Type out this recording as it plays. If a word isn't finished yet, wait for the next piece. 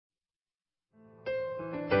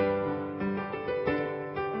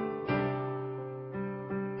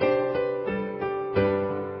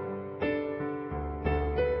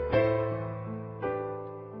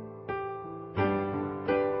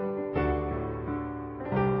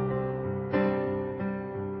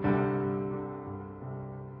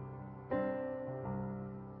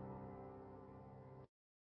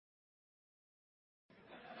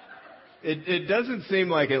It doesn't seem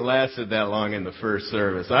like it lasted that long in the first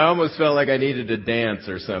service. I almost felt like I needed to dance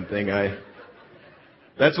or something.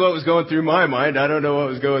 That's what was going through my mind. I don't know what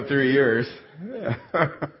was going through yours.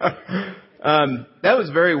 That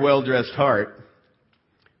was very well-dressed heart.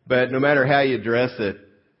 But no matter how you dress it,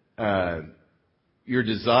 your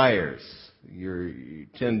desires, you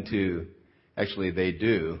tend to, actually they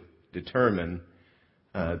do, determine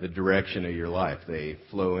the direction of your life. They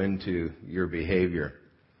flow into your behavior.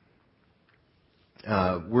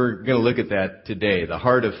 We're going to look at that today, the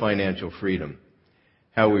heart of financial freedom,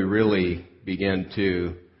 how we really begin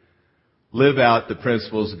to live out the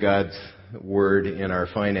principles of God's Word in our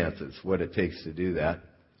finances, what it takes to do that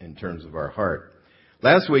in terms of our heart.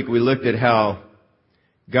 Last week we looked at how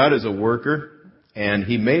God is a worker and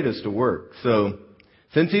He made us to work. So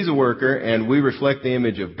since He's a worker and we reflect the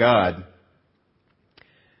image of God,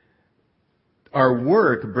 our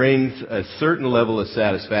work brings a certain level of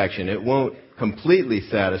satisfaction. It won't completely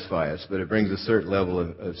satisfy us, but it brings a certain level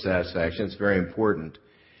of satisfaction. It's very important.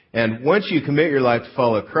 And once you commit your life to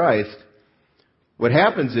follow Christ, what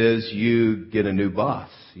happens is you get a new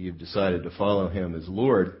boss. You've decided to follow Him as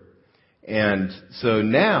Lord. And so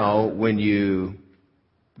now when you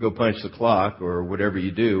go punch the clock or whatever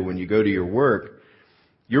you do, when you go to your work,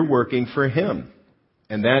 you're working for Him.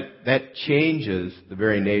 And that changes the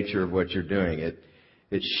very nature of what you're doing.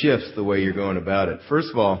 It shifts the way you're going about it. First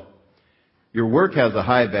of all, your work has a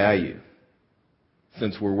high value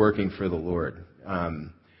since we're working for the Lord.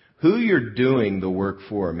 Who you're doing the work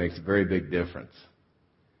for makes a very big difference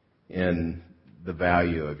in the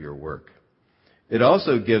value of your work. It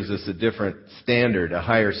also gives us a different standard, a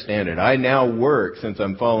higher standard. I now work, since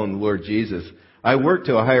I'm following the Lord Jesus, I work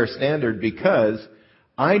to a higher standard because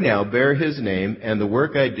I now bear His name and the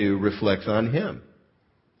work I do reflects on Him.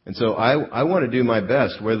 And so I want to do my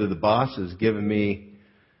best, whether the boss is giving me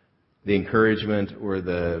the encouragement or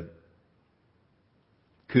the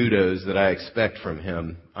kudos that I expect from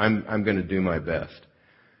him. I'm going to do my best.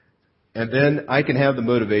 And then I can have the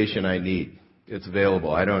motivation I need. It's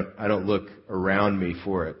available. I don't look around me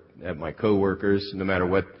for it. At my coworkers, no matter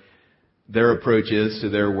what their approach is to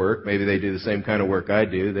their work, maybe they do the same kind of work I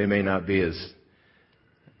do. They may not be as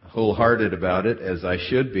wholehearted about it as I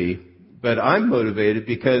should be, but I'm motivated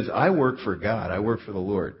because I work for God. I work for the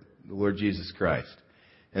Lord Jesus Christ.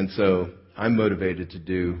 And so I'm motivated to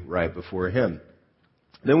do right before Him.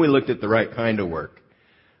 Then we looked at the right kind of work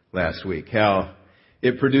last week, how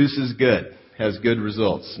it produces good, has good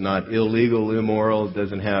results, not illegal, immoral,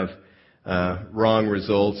 doesn't have wrong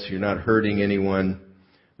results. You're not hurting anyone,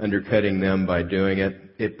 undercutting them by doing it.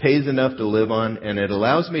 It pays enough to live on, and it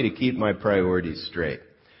allows me to keep my priorities straight.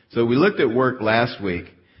 So we looked at work last week.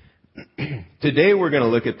 Today we're going to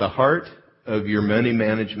look at the heart of your money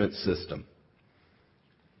management system.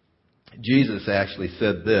 Jesus actually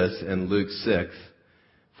said this in Luke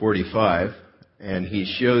 6:45, and He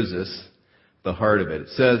shows us the heart of it. It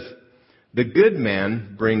says, "The good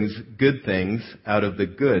man brings good things out of the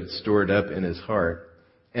good stored up in his heart,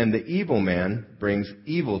 and the evil man brings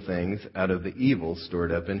evil things out of the evil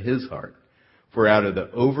stored up in his heart. For out of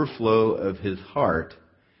the overflow of his heart,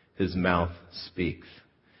 his mouth speaks."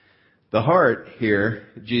 The heart here,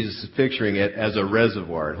 Jesus is picturing it as a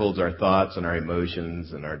reservoir. It holds our thoughts and our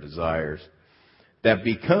emotions and our desires that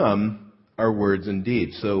become our words and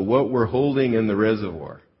deeds. So what we're holding in the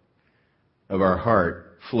reservoir of our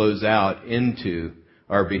heart flows out into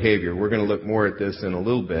our behavior. We're going to look more at this in a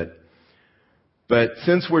little bit. But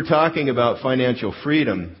since we're talking about financial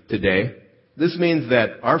freedom today, this means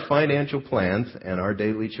that our financial plans and our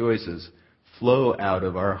daily choices flow out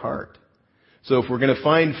of our heart. So if we're going to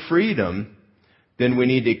find freedom, then we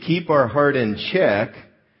need to keep our heart in check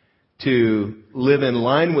to live in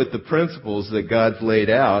line with the principles that God's laid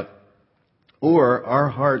out, or our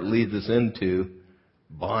heart leads us into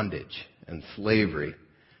bondage and slavery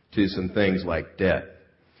to some things like debt.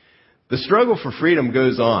 The struggle for freedom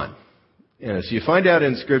goes on. So you find out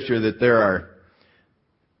in Scripture that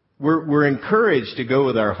we're encouraged to go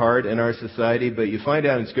with our heart in our society, but you find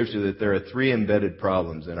out in Scripture that there are three embedded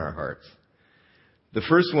problems in our hearts. The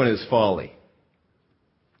first one is folly.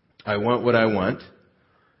 I want what I want.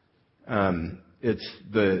 It's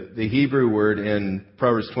the Hebrew word in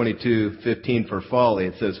Proverbs 22:15 for folly.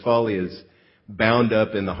 It says folly is bound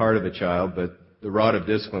up in the heart of a child, but the rod of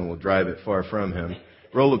discipline will drive it far from him.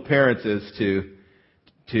 The role of parents is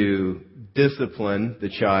to discipline the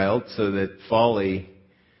child so that folly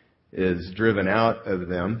is driven out of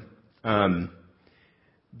them.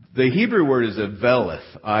 The Hebrew word is aveleth,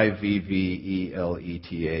 I-V-V-E-L-E-T-H,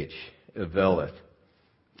 aveleth,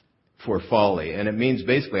 for folly. And it means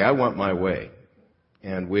basically, I want my way.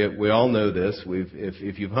 And we all know this.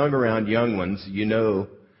 If you've hung around young ones, you know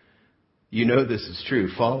this is true.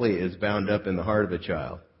 Folly is bound up in the heart of a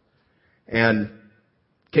child. And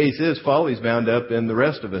case is, folly's bound up in the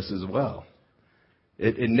rest of us as well.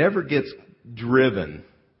 It never gets driven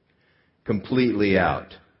completely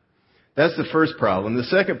out. That's the first problem. The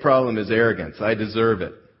second problem is arrogance. I deserve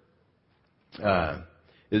it,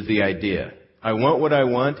 is the idea. I want what I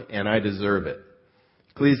want, and I deserve it.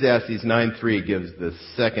 Ecclesiastes 9:3 gives the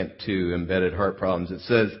second two embedded heart problems. It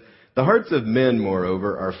says, the hearts of men,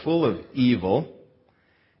 moreover, are full of evil,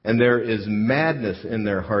 and there is madness in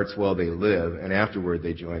their hearts while they live, and afterward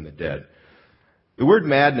they join the dead. The word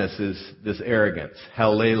madness is this arrogance,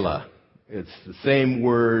 halela. It's the same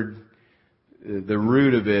word, the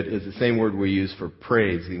root of it is the same word we use for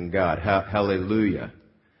praising God, hallelujah.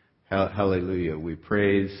 Hallelujah. We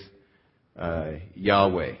praise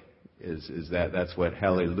Yahweh. That's what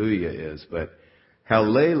hallelujah is. But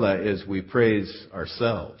halela is we praise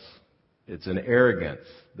ourselves. It's an arrogance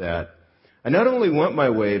that I not only want my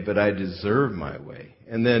way, but I deserve my way.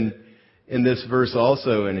 And then in this verse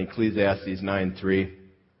also in Ecclesiastes 9:3, it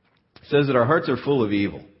says that our hearts are full of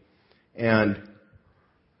evil. And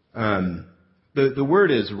the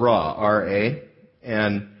word is ra, R-A,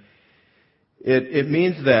 and it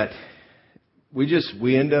means that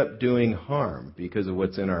we end up doing harm because of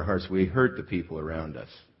what's in our hearts. We hurt the people around us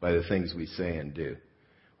by the things we say and do.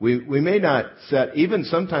 We may not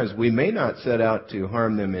sometimes we may not set out to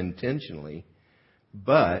harm them intentionally,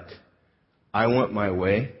 but I want my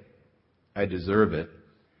way. I deserve it.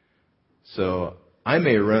 So I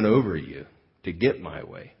may run over you to get my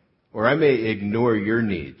way. Or I may ignore your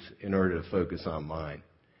needs in order to focus on mine.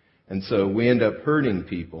 And so we end up hurting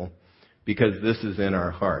people because this is in our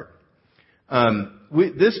heart.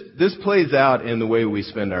 This plays out in the way we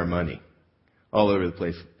spend our money all over the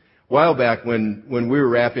place. A while back when we were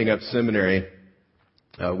wrapping up seminary,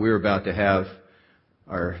 we were about to have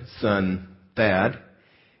our son Thad,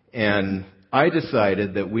 and I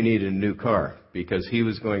decided that we needed a new car because he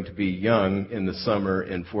was going to be young in the summer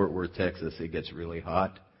in Fort Worth, Texas. It gets really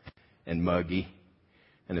hot and muggy,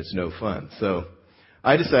 and it's no fun. So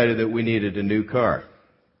I decided that we needed a new car.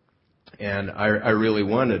 And I really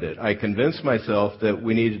wanted it. I convinced myself that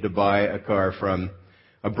we needed to buy a car from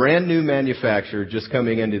a brand new manufacturer just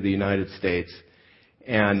coming into the United States.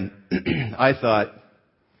 And I thought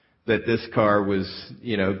that this car was,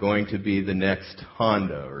 going to be the next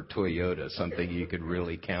Honda or Toyota, something you could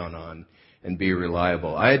really count on and be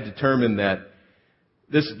reliable. I had determined that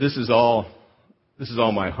this is all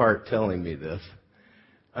my heart telling me this.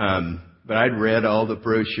 But I'd read all the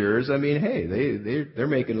brochures. I mean, hey, they're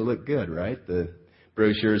making it look good, right? The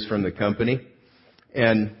brochures from the company.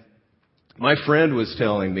 And my friend was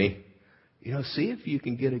telling me, see if you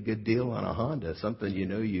can get a good deal on a Honda, something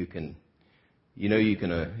you can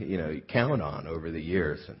count on over the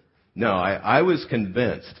years. And no, I was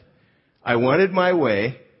convinced. I wanted my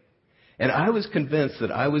way, and I was convinced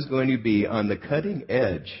that I was going to be on the cutting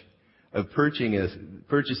edge of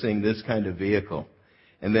purchasing this kind of vehicle.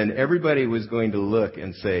 And then everybody was going to look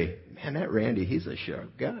and say, man, that Randy, he's a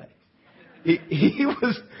sharp guy. He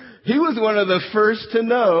was one of the first to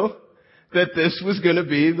know that this was going to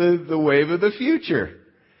be the wave of the future.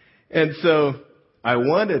 And so I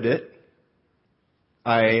wanted it.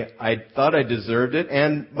 I thought I deserved it.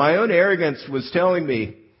 And my own arrogance was telling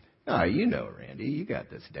me, Randy, you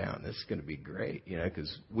got this down. This is going to be great.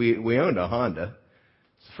 Because we owned a Honda.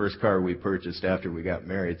 It's the first car we purchased after we got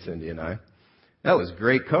married, Cindy and I. That was a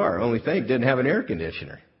great car. Only thing, didn't have an air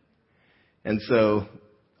conditioner. And so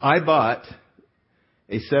I bought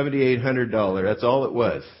a $7,800. That's all it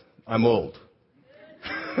was. I'm old.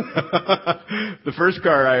 The first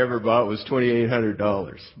car I ever bought was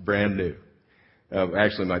 $2,800, brand new.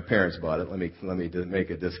 Actually, my parents bought it. Let me make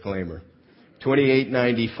a disclaimer.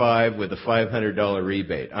 $2,895 with a $500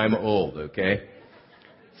 rebate. I'm old, okay?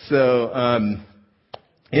 So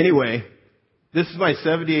anyway, this is my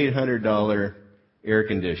 $7,800 air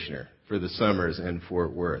conditioner for the summers in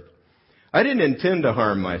Fort Worth. I didn't intend to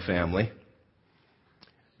harm my family,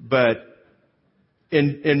 but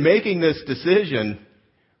in making this decision,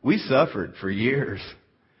 we suffered for years.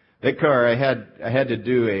 That car, I had to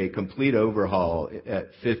do a complete overhaul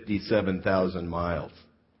at 57,000 miles,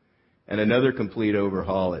 and another complete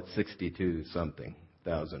overhaul at 62-something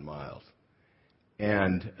thousand miles.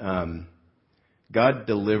 And God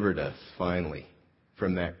delivered us finally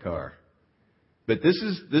from that car. But this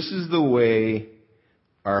is the way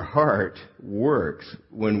our heart works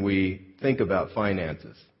when we think about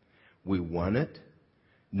finances. We want it.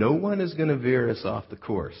 No one is going to veer us off the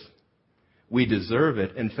course. we deserve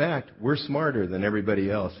it. In fact, we're smarter than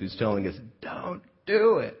everybody else who's telling us, don't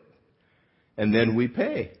do it. And then we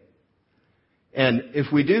pay. And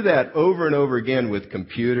if we do that over and over again with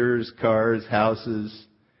computers, cars, houses,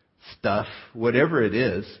 stuff, whatever it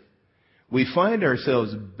is, we find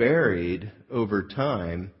ourselves buried over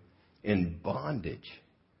time in bondage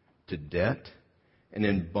to debt and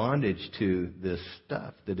in bondage to this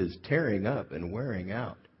stuff that is tearing up and wearing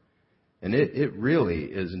out. And it really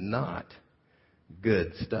is not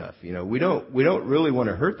good stuff. You know, we don't really want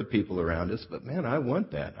to hurt the people around us, but man, I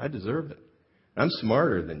want that. I deserve it. I'm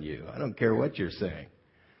smarter than you. I don't care what you're saying.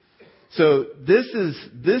 So this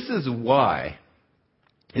is why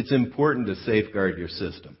it's important to safeguard your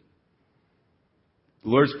system. The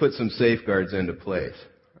Lord's put some safeguards into place.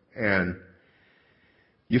 And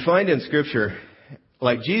you find in Scripture,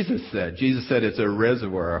 like Jesus said it's a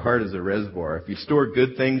reservoir. Our heart is a reservoir. If you store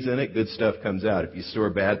good things in it, good stuff comes out. If you store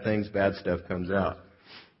bad things, bad stuff comes out.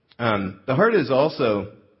 The heart is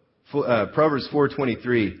also, Proverbs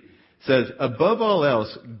 4:23 says, above all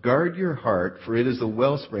else, guard your heart, for it is the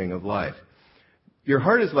wellspring of life. Your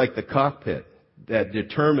heart is like the cockpit that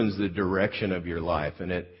determines the direction of your life,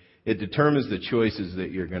 and it determines the choices that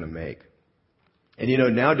you're going to make. And you know,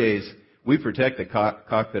 nowadays, we protect the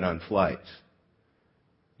cockpit on flights.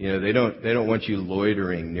 You know, they don't want you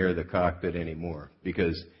loitering near the cockpit anymore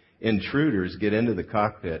because intruders get into the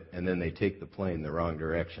cockpit and then they take the plane the wrong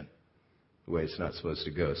direction, the way it's not supposed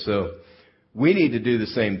to go. So we need to do the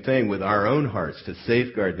same thing with our own hearts to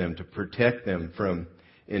safeguard them, to protect them from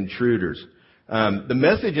intruders. The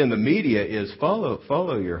message in the media is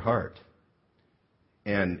follow your heart,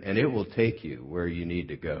 and it will take you where you need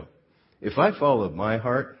to go. If I followed my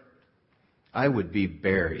heart, I would be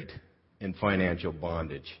buried in financial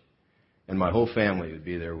bondage, and my whole family would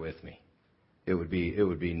be there with me. It would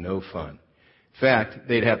be no fun. In fact,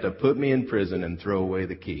 they'd have to put me in prison and throw away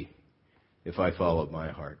the key if I followed my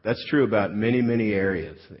heart. That's true about many, many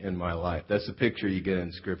areas in my life. That's the picture you get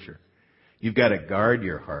in Scripture. You've got to guard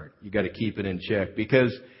your heart. You've got to keep it in check,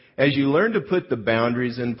 because as you learn to put the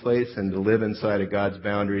boundaries in place and to live inside of God's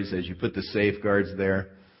boundaries, as you put the safeguards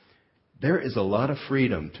there is a lot of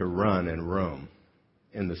freedom to run and roam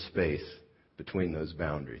in the space between those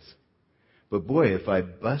boundaries. But boy, if I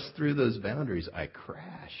bust through those boundaries, I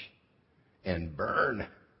crash and burn.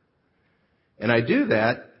 And I do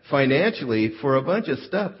that financially for a bunch of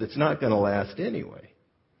stuff that's not going to last anyway.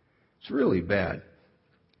 It's really bad.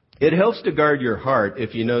 It helps to guard your heart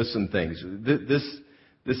if you know some things. This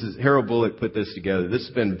is Harold Bullock put this together. This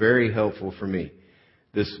has been very helpful for me.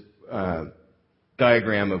 This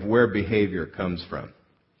diagram of where behavior comes from.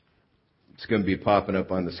 It's going to be popping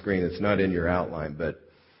up on the screen. It's not in your outline, but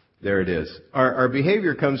there it is. Our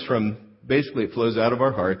behavior comes from, basically it flows out of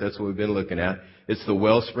our heart. That's what we've been looking at. It's the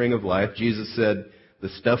wellspring of life. Jesus said the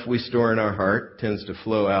stuff we store in our heart tends to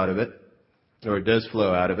flow out of it, or it does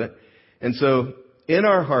flow out of it. And so in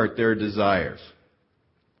our heart there are desires,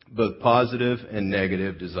 both positive and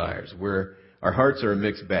negative desires, where our hearts are a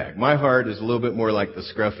mixed bag. My heart is a little bit more like the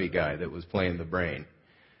scruffy guy that was playing the brain.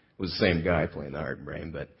 It was the same guy playing the heart and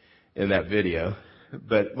brain, but in that video.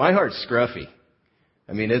 But my heart's scruffy.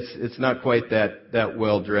 I mean, it's not quite that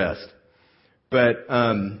well dressed. But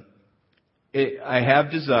I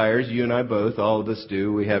have desires. You and I both, all of us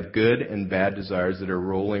do. We have good and bad desires that are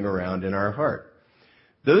rolling around in our heart.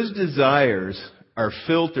 Those desires are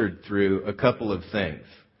filtered through a couple of things.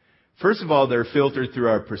 First of all, they're filtered through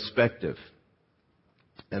our perspective.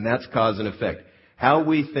 And that's cause and effect. How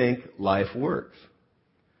we think life works.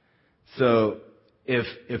 So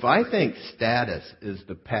if I think status is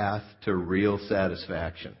the path to real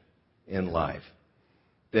satisfaction in life,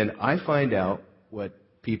 then I find out what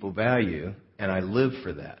people value and I live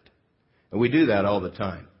for that. And we do that all the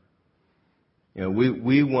time. You know,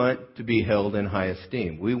 we want to be held in high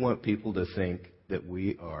esteem. We want people to think that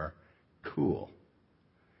we are cool.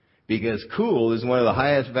 Because cool is one of the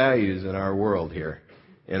highest values in our world here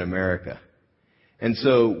in America. And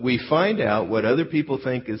so we find out what other people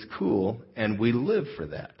think is cool, and we live for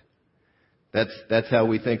that. That's how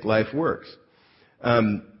we think life works.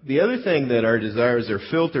 The other thing that our desires are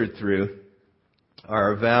filtered through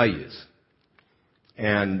are our values.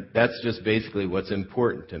 And that's just basically what's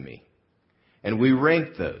important to me. And we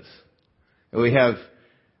rank those. And we have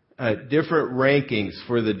different rankings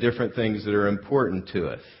for the different things that are important to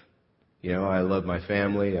us. You know, I love my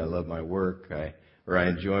family, I love my work, I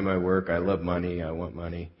enjoy my work, I love money, I want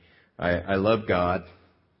money. I love God.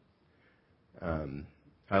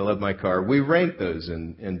 I love my car. We rank those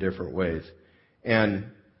in different ways. And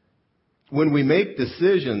when we make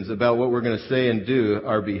decisions about what we're going to say and do,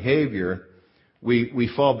 our behavior,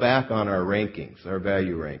 we fall back on our rankings, our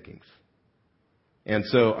value rankings. And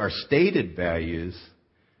so our stated values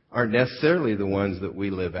aren't necessarily the ones that we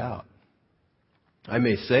live out. I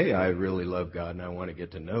may say I really love God and I want to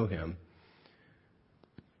get to know Him,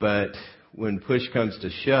 but when push comes to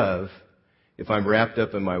shove, if I'm wrapped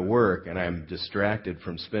up in my work and I'm distracted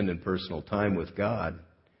from spending personal time with God,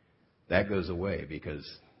 that goes away because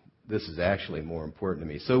this is actually more important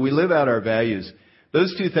to me. So we live out our values.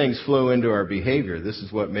 Those two things flow into our behavior. This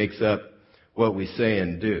is what makes up what we say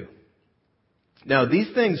and do. Now,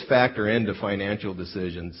 these things factor into financial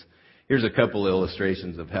decisions. Here's a couple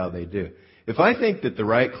illustrations of how they do. If I think that the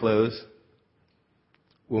right clothes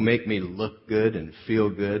will make me look good and feel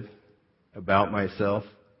good about myself,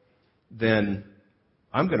 then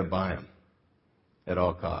I'm going to buy them at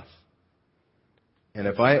all costs. And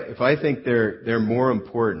if I think they're more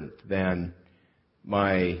important than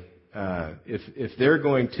if they're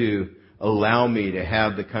going to allow me to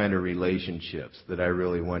have the kind of relationships that I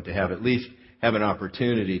really want to have, at least have an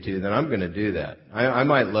opportunity to, then I'm going to do that. I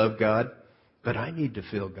might love God, but I need to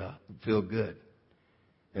feel good.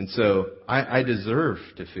 And so I deserve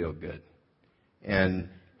to feel good. And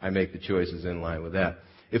I make the choices in line with that.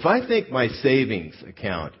 If I think my savings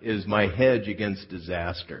account is my hedge against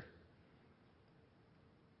disaster,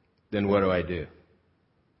 then what do?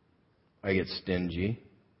 I get stingy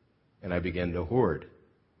and I begin to hoard.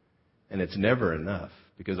 And it's never enough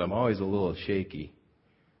because I'm always a little shaky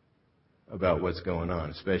about what's going on,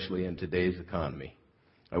 especially in today's economy.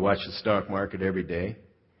 I watch the stock market every day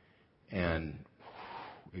and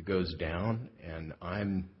it goes down and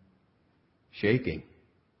I'm shaking.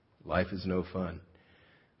 Life is no fun.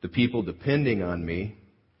 The people depending on me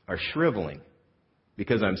are shriveling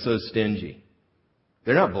because I'm so stingy.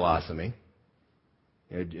 They're not blossoming.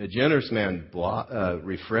 A generous man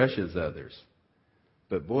refreshes others.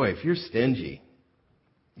 But boy, if you're stingy,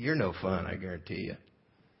 you're no fun, I guarantee you.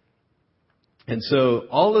 And so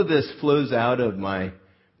all of this flows out of my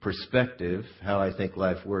perspective, how I think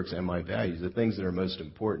life works, and my values, the things that are most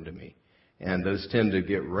important to me. And those tend to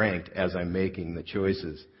get ranked as I'm making the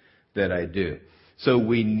choices that I do. So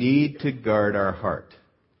we need to guard our heart.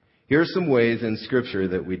 Here are some ways in Scripture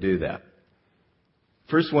that we do that.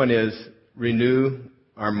 First one is renew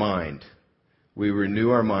our mind. We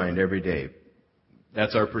renew our mind every day.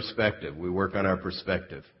 That's our perspective. We work on our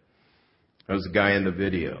perspective. There was a guy in the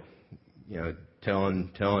video,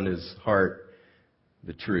 telling his heart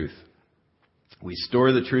the truth. We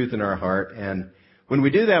store the truth in our heart, and when we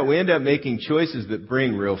do that, we end up making choices that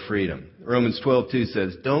bring real freedom. Romans 12:2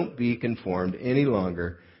 says, "Don't be conformed any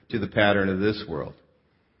longer to the pattern of this world."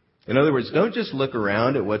 In other words, don't just look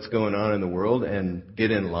around at what's going on in the world and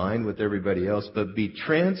get in line with everybody else, but be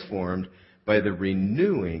transformed by the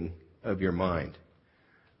renewing of your mind.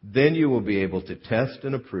 Then you will be able to test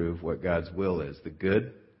and approve what God's will is, the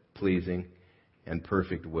good, pleasing, and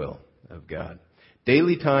perfect will of God.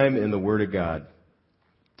 Daily time in the Word of God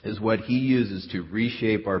is what He uses to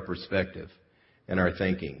reshape our perspective and our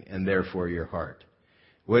thinking, and therefore your heart.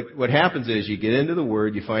 What happens is you get into the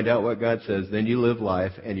Word, you find out what God says, then you live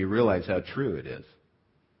life, and you realize how true it is.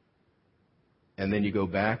 And then you go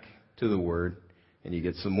back to the Word, and you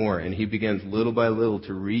get some more. And He begins little by little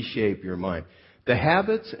to reshape your mind. The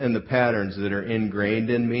habits and the patterns that are ingrained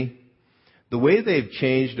in me, the way they've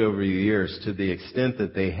changed over the years to the extent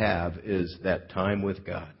that they have is that time with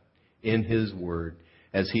God in His Word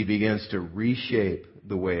as He begins to reshape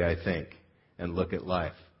the way I think and look at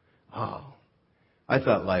life. Oh, I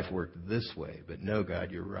thought life worked this way, but no,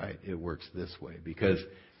 God, you're right. It works this way. Because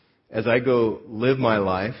as I go live my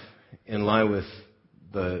life in line with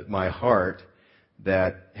my heart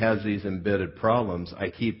that has these embedded problems, I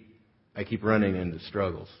keep running into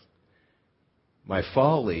struggles. My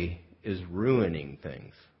folly is ruining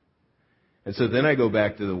things. And so then I go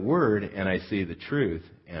back to the Word and I see the truth,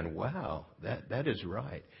 and wow, that is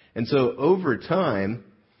right. And so over time,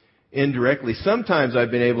 indirectly, sometimes I've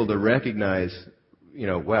been able to recognize,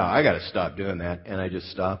 wow, I got to stop doing that, and I just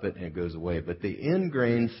stop it and it goes away. But the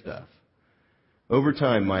ingrained stuff, over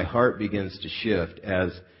time, my heart begins to shift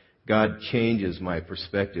as God changes my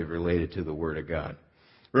perspective related to the Word of God.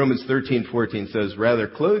 Romans 13:14 says, "Rather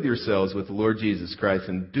clothe yourselves with the Lord Jesus Christ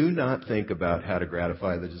and do not think about how to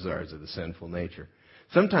gratify the desires of the sinful nature."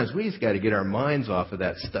 Sometimes we just got to get our minds off of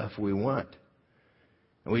that stuff we want.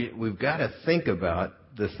 And we've got to think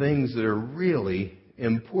about the things that are really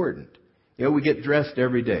important. We get dressed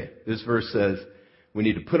every day. This verse says we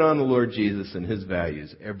need to put on the Lord Jesus and His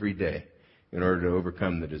values every day in order to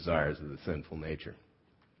overcome the desires of the sinful nature.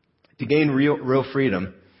 To gain real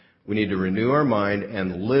freedom, we need to renew our mind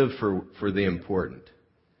and live for the important.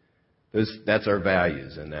 That's our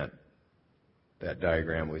values in that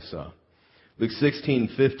diagram we saw. Luke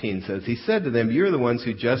 16:15 says, He said to them, You are the ones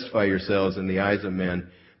who justify yourselves in the eyes of men,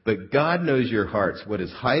 but God knows your hearts. What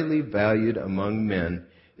is highly valued among men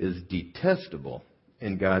is detestable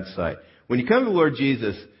in God's sight. When you come to the Lord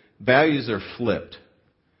Jesus, values are flipped.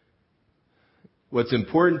 What's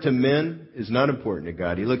important to men is not important to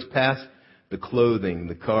God. He looks past the clothing,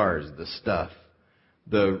 the cars, the stuff,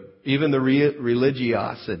 even the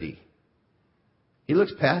religiosity. He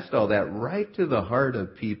looks past all that right to the heart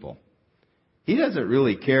of people. He doesn't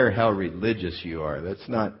really care how religious you are. That's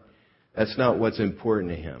not what's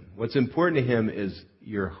important to him. What's important to him is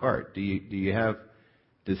your heart.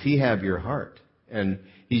 Does he have your heart? And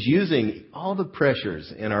he's using all the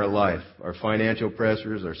pressures in our life, our financial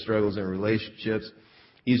pressures, our struggles in relationships.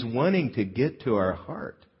 He's wanting to get to our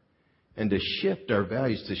heart and to shift our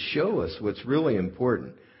values, to show us what's really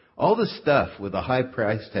important. All the stuff with a high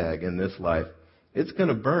price tag in this life, it's going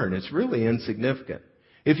to burn. It's really insignificant.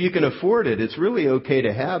 If you can afford it, it's really okay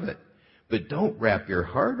to have it. But don't wrap your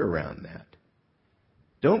heart around that.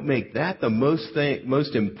 Don't make that the most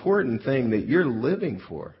important thing that you're living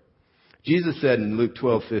for. Jesus said in Luke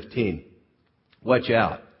 12:15, Watch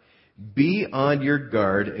out. Be on your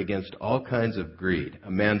guard against all kinds of greed.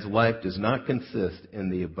 A man's life does not consist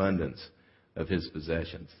in the abundance of his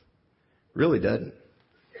possessions. It really doesn't.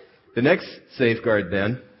 The next safeguard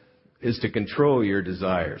then is to control your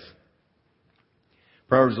desires.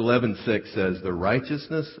 Proverbs 11:6 says, The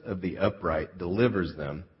righteousness of the upright delivers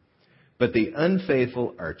them, but the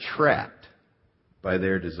unfaithful are trapped by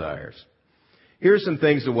their desires. Here are some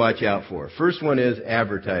things to watch out for. First one is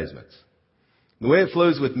advertisements. The way it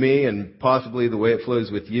flows with me, and possibly the way it flows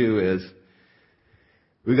with you, is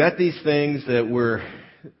we got these things that we're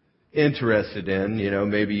interested in. You know,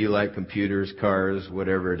 maybe you like computers, cars,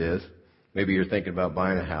 whatever it is. Maybe you're thinking about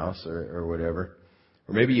buying a house or whatever.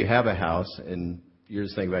 Or maybe you have a house and you're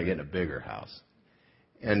just thinking about getting a bigger house.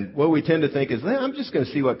 And what we tend to think is, I'm just going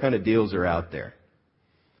to see what kind of deals are out there.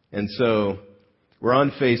 And so we're on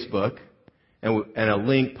Facebook, and a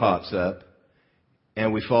link pops up,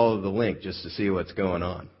 and we follow the link just to see what's going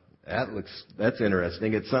on. That's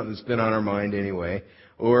interesting. It's something that's been on our mind anyway.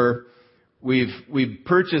 Or we've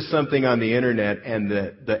purchased something on the internet, and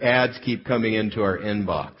the ads keep coming into our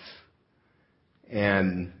inbox.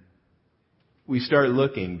 And we start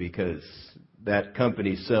looking because that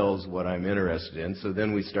company sells what I'm interested in. So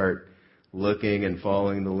then we start looking and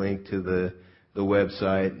following the link to the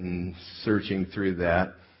website and searching through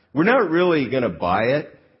that. We're not really going to buy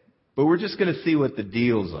it, but we're just going to see what the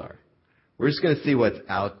deals are. We're just going to see what's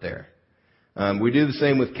out there. We do the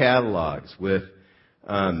same with catalogs, with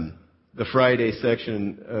the Friday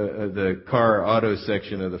section, the car auto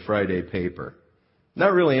section of the Friday paper.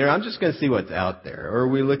 Not really. I'm just going to see what's out there. Or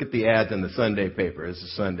we look at the ads in the Sunday paper. It's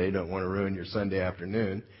a Sunday. Don't want to ruin your Sunday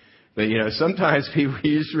afternoon. But, sometimes people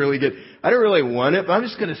just really I don't really want it, but I'm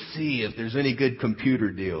just going to see if there's any good computer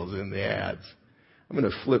deals in the ads. I'm going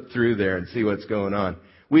to flip through there and see what's going on.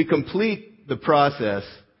 We complete the process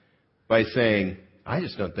by saying, I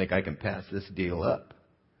just don't think I can pass this deal up.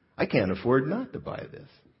 I can't afford not to buy this.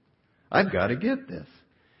 I've got to get this.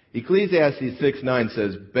 Ecclesiastes 6:9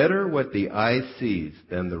 says, Better what the eye sees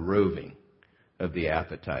than the roving of the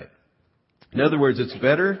appetite. In other words, it's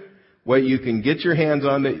better what you can get your hands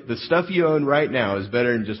on. The stuff you own right now is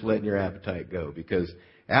better than just letting your appetite go, because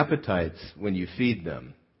appetites, when you feed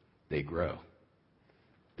them, they grow.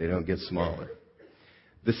 They don't get smaller.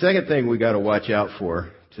 The second thing we got to watch out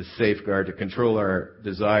for to safeguard, to control our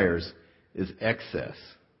desires, is excess.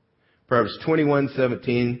 Proverbs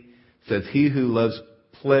 21:17 says, He who loves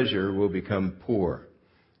pleasure will become poor.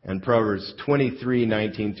 And Proverbs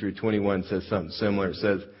 23:19 through 21 says something similar. It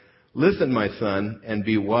says, Listen, my son, and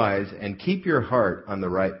be wise, and keep your heart on the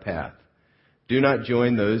right path. Do not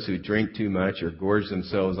join those who drink too much or gorge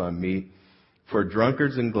themselves on meat, for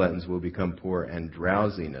drunkards and gluttons will become poor, and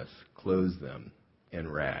drowsiness clothes them in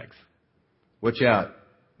rags. Watch out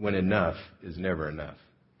when enough is never enough.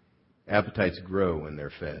 Appetites grow when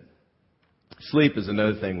they're fed. Sleep is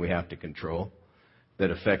another thing we have to control that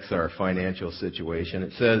affects our financial situation.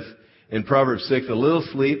 It says in Proverbs 6, a little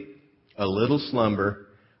sleep, a little slumber,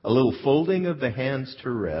 a little folding of the hands to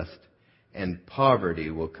rest, and poverty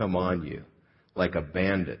will come on you like a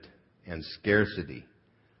bandit, and scarcity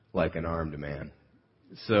like an armed man.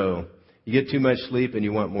 So you get too much sleep and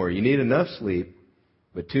you want more. You need enough sleep,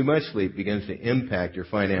 but too much sleep begins to impact your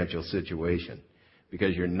financial situation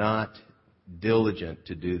because you're not diligent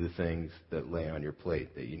to do the things that lay on your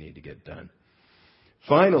plate that you need to get done.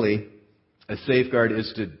 Finally, a safeguard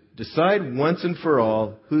is to decide once and for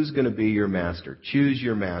all who's going to be your master. Choose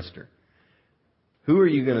your master. Who are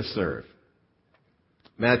you going to serve?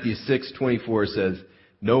 Matthew 6:24 says,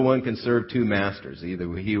 no one can serve two masters.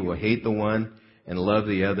 Either he will hate the one and love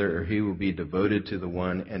the other, or he will be devoted to the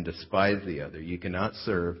one and despise the other. You cannot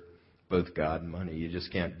serve both God and money. You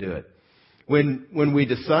just can't do it. When we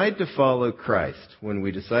decide to follow Christ, when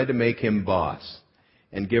we decide to make Him boss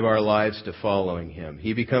and give our lives to following Him,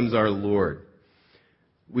 He becomes our Lord.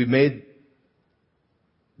 We've made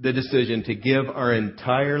the decision to give our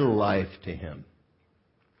entire life to Him.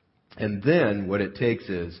 And then what it takes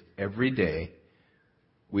is every day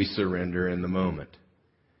we surrender in the moment.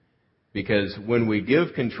 Because when we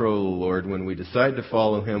give control to the Lord, when we decide to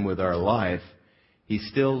follow Him with our life, He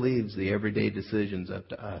still leaves the everyday decisions up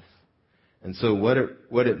to us. And so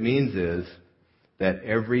what it means is that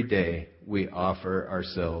every day we offer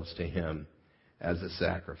ourselves to Him as a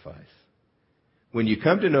sacrifice. When you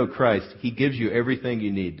come to know Christ, He gives you everything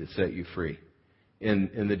you need to set you free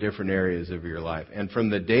in the different areas of your life. And from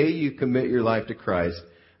the day you commit your life to Christ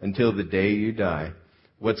until the day you die,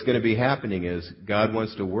 what's going to be happening is God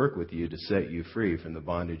wants to work with you to set you free from the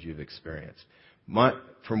bondage you've experienced.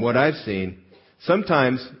 From what I've seen,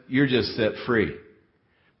 sometimes you're just set free.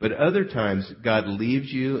 But other times, God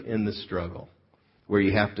leaves you in the struggle where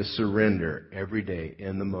you have to surrender every day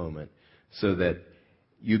in the moment so that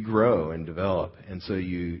you grow and develop. And so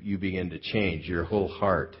you begin to change. Your whole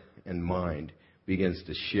heart and mind begins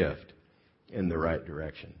to shift in the right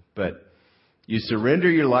direction. But you surrender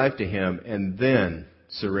your life to Him and then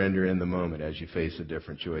surrender in the moment as you face the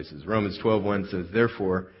different choices. Romans 12:1 says,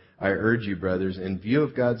 therefore, I urge you, brothers, in view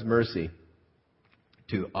of God's mercy,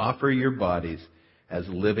 to offer your bodies as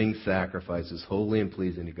living sacrifices, holy and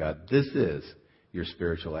pleasing to God. This is your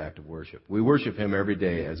spiritual act of worship. We worship Him every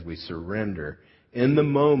day as we surrender in the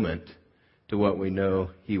moment to what we know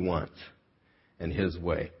He wants and His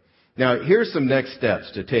way. Now, here's some next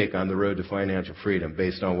steps to take on the road to financial freedom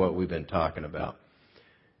based on what we've been talking about.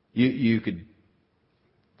 You could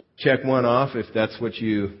check one off if that's what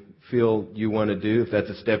you feel you want to do. If that's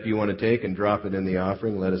a step you want to take, and drop it in the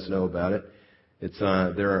offering. Let us know about it. It's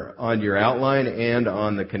they're on your outline and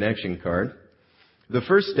on the connection card. The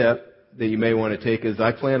first step that you may want to take is,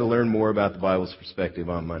 I plan to learn more about the Bible's perspective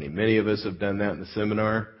on money. Many of us have done that in the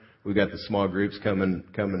seminar. We've got the small groups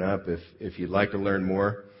coming up. If you'd like to learn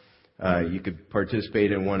more, you could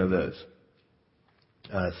participate in one of those.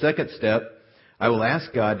 Second step, I will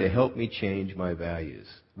ask God to help me change my values.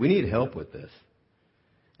 We need help with this.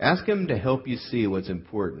 Ask Him to help you see what's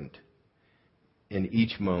important in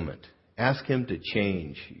each moment. Ask Him to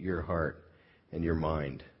change your heart and your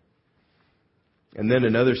mind. And then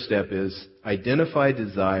another step is, identify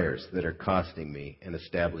desires that are costing me and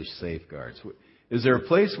establish safeguards. Is there a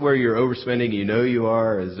place where you're overspending? You know you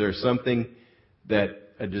are. Is there something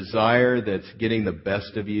a desire that's getting the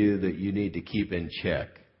best of you that you need to keep in check?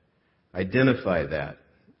 Identify that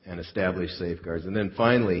and establish safeguards. And then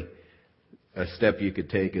finally, a step you could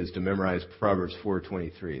take is to memorize Proverbs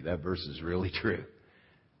 4:23. That verse is really true.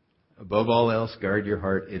 Above all else, guard your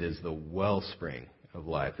heart. It is the wellspring of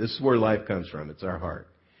life. This is where life comes from. It's our heart.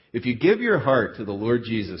 If you give your heart to the Lord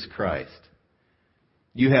Jesus Christ,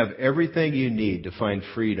 you have everything you need to find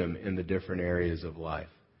freedom in the different areas of life.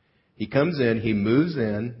 He comes in, He moves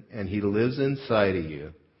in, and He lives inside of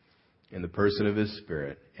you in the person of His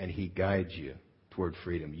Spirit, and He guides you toward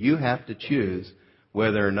freedom. You have to choose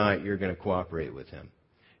whether or not you're going to cooperate with Him.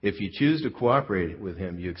 If you choose to cooperate with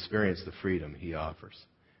Him, you experience the freedom He offers.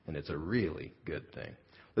 And it's a really good thing.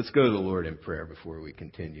 Let's go to the Lord in prayer before we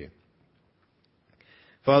continue.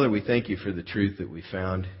 Father, we thank You for the truth that we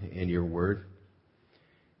found in Your Word.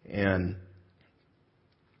 And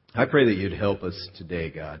I pray that You'd help us today,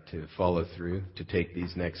 God, to follow through, to take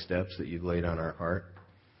these next steps that You've laid on our heart.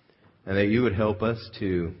 And that You would help us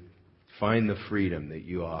to find the freedom that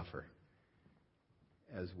You offer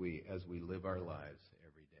as we live our lives.